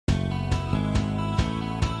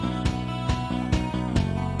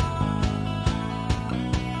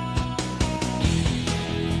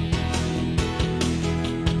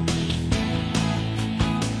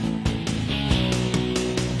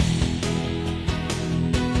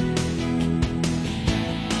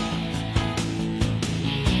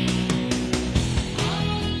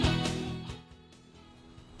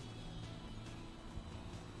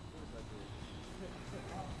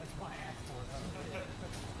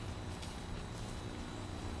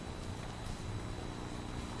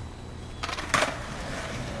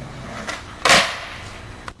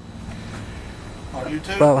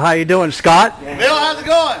too. Well, how you doing, Scott? Bill, how's it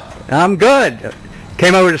going? I'm good.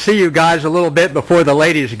 Came over to see you guys a little bit before the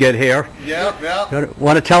ladies get here. Yep.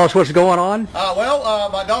 Want to tell us what's going on?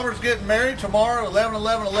 My daughter's getting married tomorrow,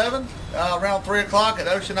 11/11/11, around 3 o'clock at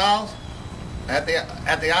Ocean Isles, at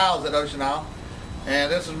the Isles at Ocean Isle.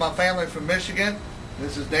 And this is my family from Michigan.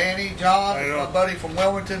 This is Danny, John, my buddy from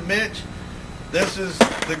Wilmington, Mitch. This is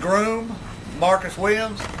the groom, Marcus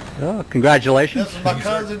Williams. Oh, congratulations. This is my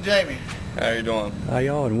cousin, Jamie. How you doing? How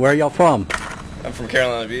y'all, and where y'all from? I'm from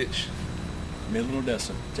Carolina Beach. Midland,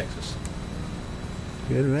 Odessa, Texas.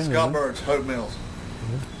 Good man. Scott Bird's, Hope Mills.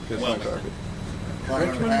 Wilmington.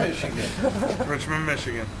 Richmond, Michigan. Richmond,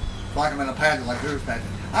 Michigan. Like I'm in a pageant, like who's pageant.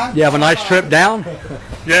 You have a nice trip down?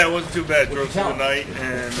 Yeah, it wasn't too bad. Drove through the night,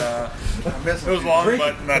 and it was long,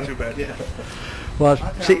 but not too bad. Yeah. Well,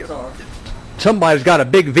 see, somebody's got a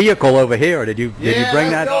big vehicle over here. Did you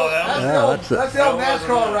bring that? That's the old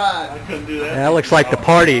NASCAR ride. I couldn't do that. That looks like the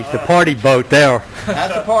party boat there.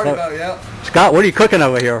 That's the party boat, yeah. Scott, what are you cooking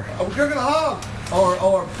over here? We're cooking a hog,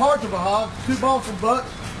 or parts of a hog, 2 bones of butts.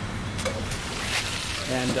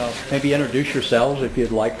 And maybe introduce yourselves if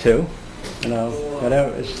you'd like to.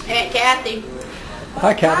 Aunt Kathy.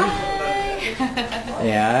 Hi, Kathy.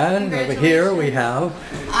 And over here we have...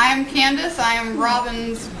 I'm Candace. I am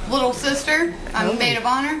Robin's little sister. I'm maid of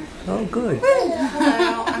honor. Oh, good.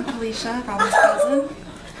 Hello, I'm Felicia, Robin's cousin.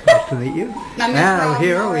 Nice to meet you. I'm And over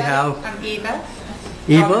here we have... I'm Eva.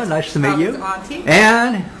 Eva, nice to meet you. Robin's auntie.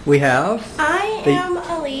 And we have... I am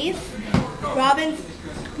Elise, Robin's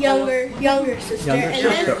younger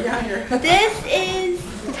sister. This is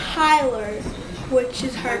Tyler, which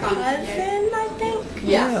is her cousin, I think.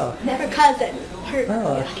 Yeah. Her cousin.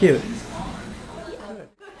 Oh, that's cute.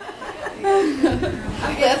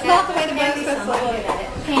 That's not the way the baby's supposed to look.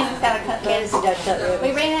 Candace got to cut this.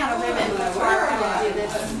 We ran out of ribbon. We're going to do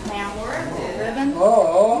this now. Ribbon.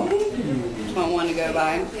 Oh. Just want one to go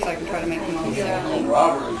by so I can try to make them all separate.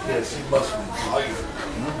 Robert, yes, he must be tired.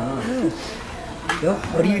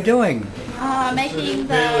 What are you doing? Making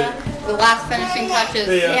the last finishing touches.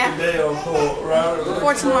 Yeah.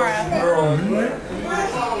 For tomorrow.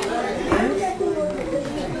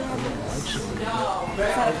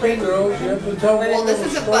 Well, this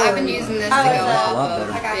is I've been using this to go off of,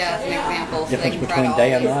 as an example. So Difference between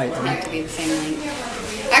day and night. It needs to be the same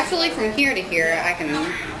length. Actually, from here to here, I got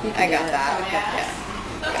that. Yeah,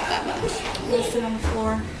 got that much. We'll sit on the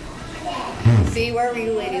floor. See, where were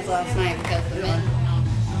you ladies last night because of the men?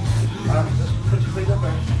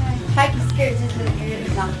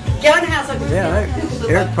 John has a... Yeah,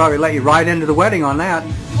 Eric probably let you ride into the wedding on that.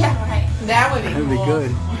 Yeah, right. That would be That'd be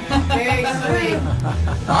good. Very sweet.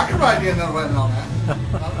 I can ride you another wedding on that.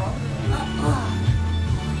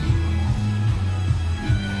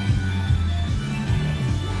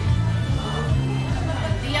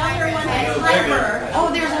 The other one is Hyper. Oh,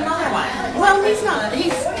 there's another one. Well, he's not.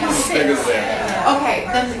 He's 6. Okay,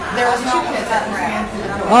 then there was 2 kids at the camp.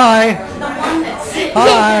 Hi. The one that's 6.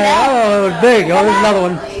 Hi. Oh, it was big. Oh, there's another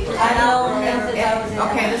one.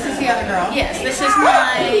 Okay, this is the other girl. Yes, this is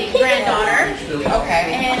my granddaughter.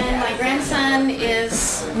 Okay. And my grandson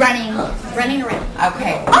is running around.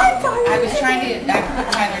 Okay. I was trying to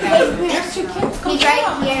put Tyler down. There's 2 kids. He's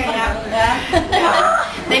right here. Yeah.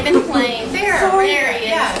 They've been playing. There he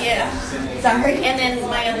is. Yeah. Sorry. And then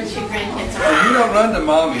my other 2 grandkids are. You don't run to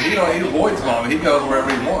mommy. He avoids mommy. He goes wherever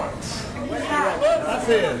he wants. That's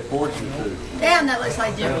it. Fortune too. Damn, that looks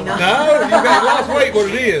like Jimmy. No, you got lost weight.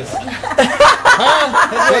 What it is?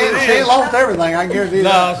 Huh? She ain't lost everything, I can guarantee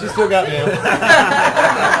that. No, she still got me. Oh,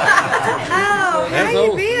 how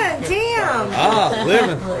you been, Tim?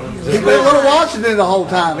 Living. He's been a little Washington the whole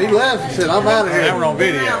time. He left and said, I'm out of here. We're on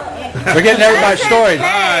video. We're getting everybody's stories.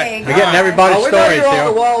 Hey. We're getting everybody's We know stories you're on here.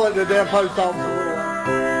 the wall at the damn post office.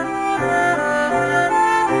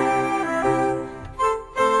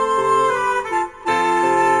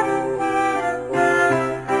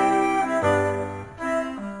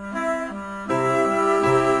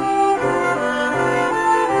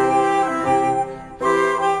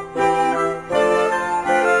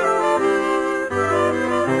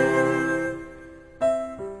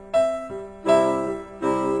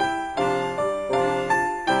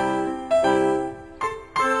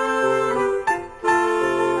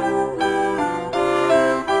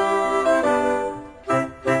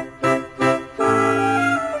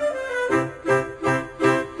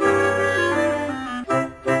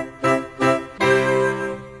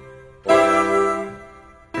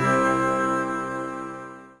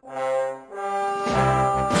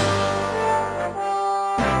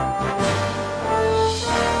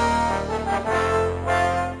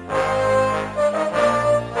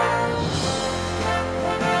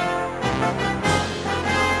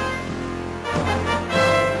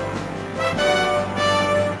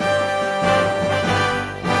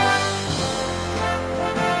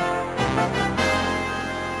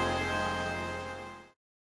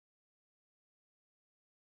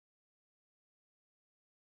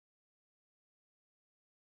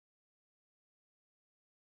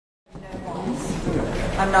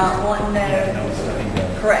 I'm not one no.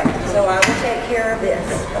 Correct. So I will take care of this.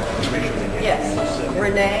 Yes.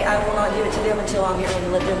 Renee, I will not give it to them until I'm here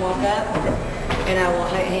and let them walk up. And I will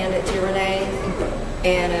hand it to Renee.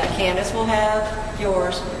 And Candace will have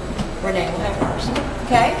yours. Renee will have hers.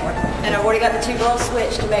 Okay? And I've already got the two girls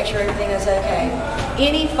switched to make sure everything is okay.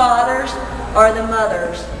 Any fathers or the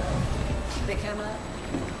mothers that come up?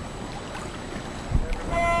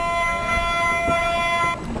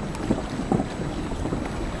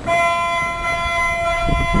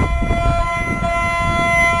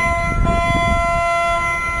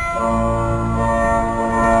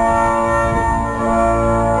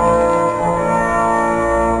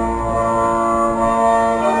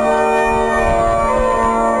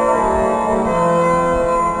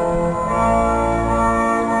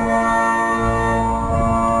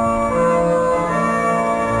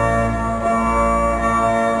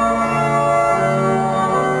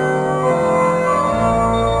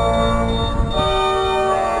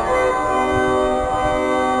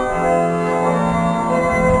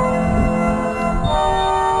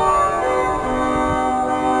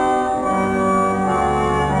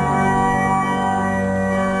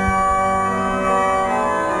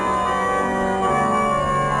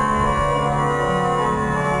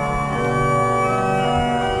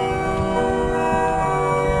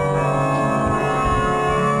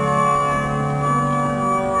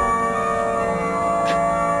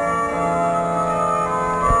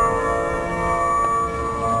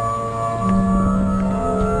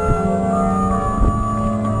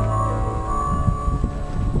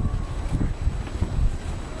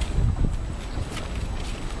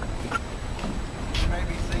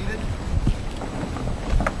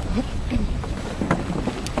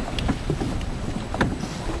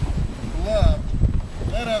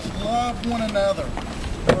 One another,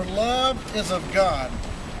 for love is of God,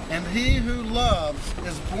 and he who loves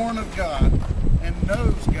is born of God and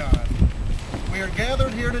knows God. We are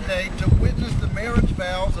gathered here today to witness the marriage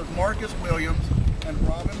vows of Marcus Williams and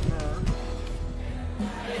Robin Bird.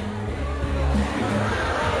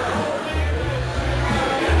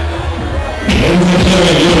 Ladies and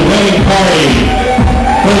gentlemen, your wedding party.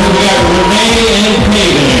 First we got Renee and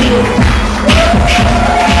Peyton.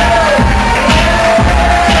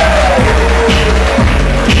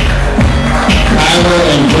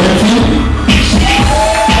 And Brenton.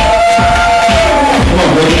 Come on,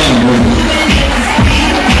 break it down, Brenton.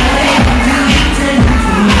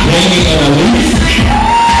 Jamie and Elise.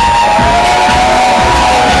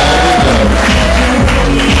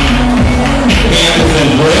 Candace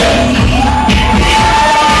and Brett.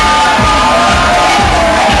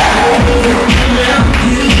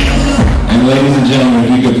 And ladies and gentlemen, if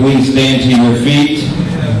you could please stand to your feet.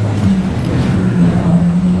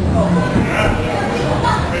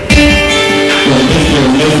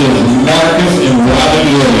 Mrs. Marcus and Robin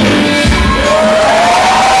Williams.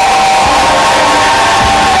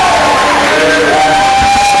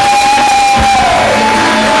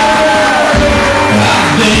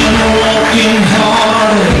 I've been walking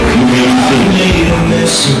hard, I've made a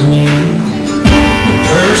mess of me. The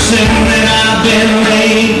person that I've been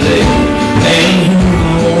lately ain't who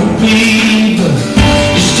I won't be. But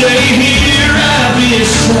you stay here right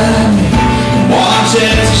beside me, watch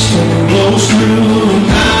as the storm blows through.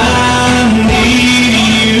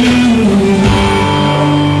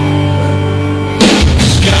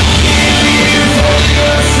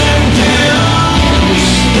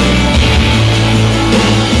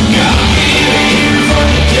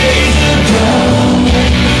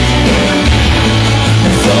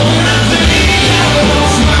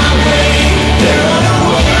 There are no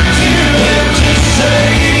words here.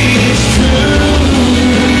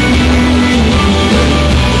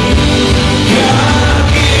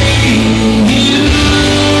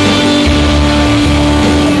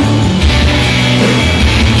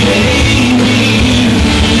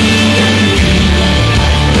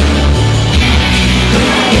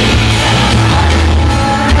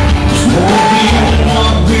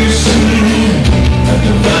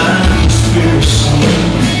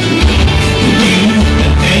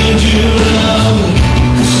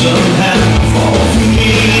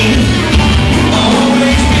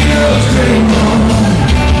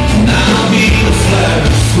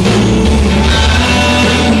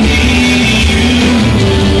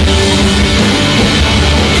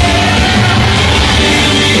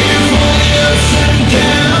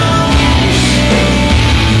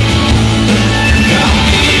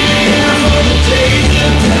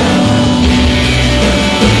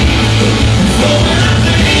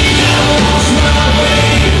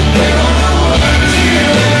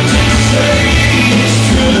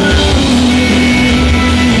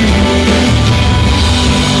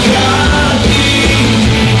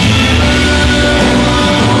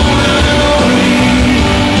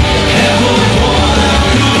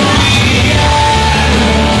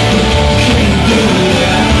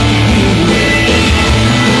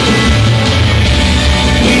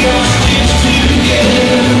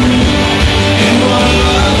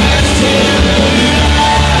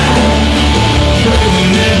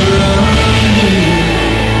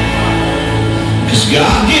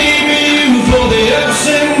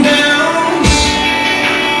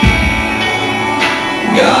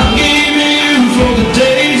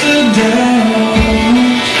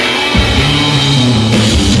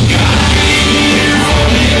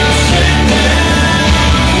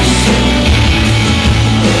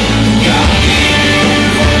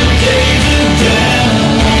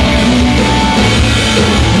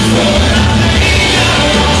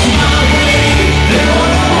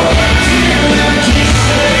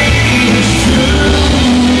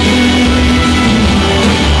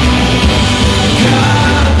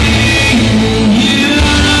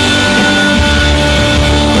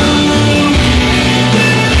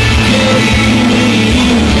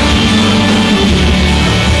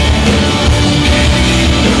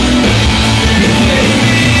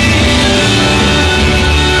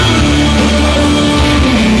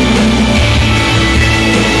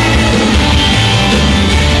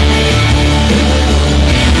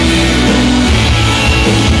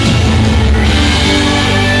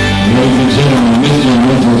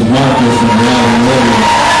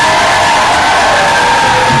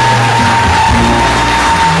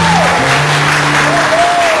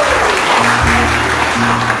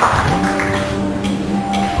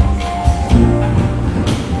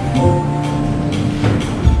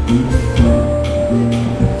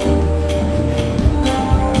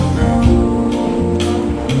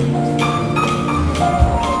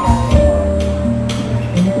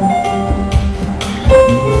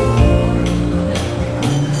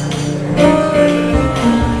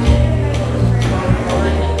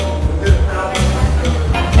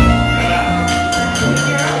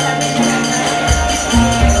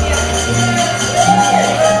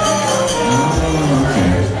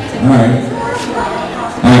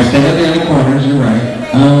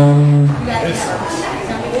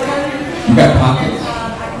 You got pockets?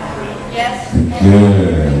 Yes.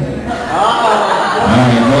 Good.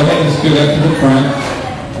 Alright, go ahead and scoot up to the front.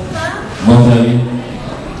 Both of you.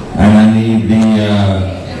 And I need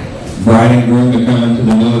the bride and groom to come into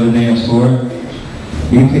the middle of the dance floor.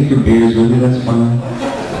 You can take your beers with you, that's fine.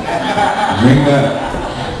 Drink up.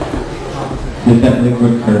 Get that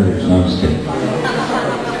liquid courage. No, I'm just kidding.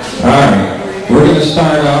 Alright, we're going to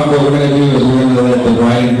start off. What we're going to do is we're going to let the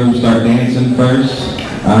bride and groom start dancing first.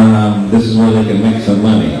 This is where they can make some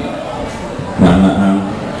money.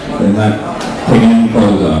 They're not taking any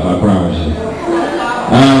clothes off, I promise you.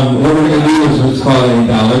 What we're going to do is what's called a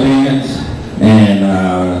dollar dance. And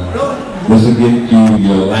this will give you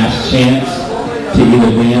your last chance to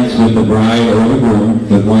either dance with the bride or the groom,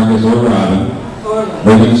 with Marcus or Robin.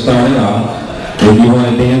 We're going to start it off. If you want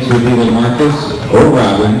to dance with either Marcus or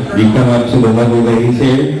Robin, you come up to the lovely ladies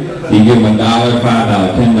here. You give them $1, $5, $10,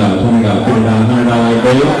 $20, $50, $100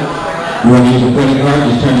 bill. You want to use a credit card,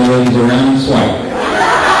 just turn the ladies around and swipe.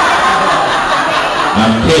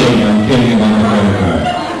 I'm kidding about the credit card.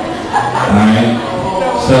 Alright,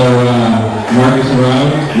 so Marcus and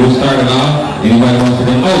Robin, we'll start it off. Anybody wants to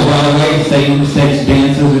dance? Oh, by the way, same-sex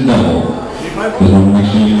dances are double. Just want to make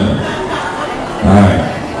sure you know. Alright.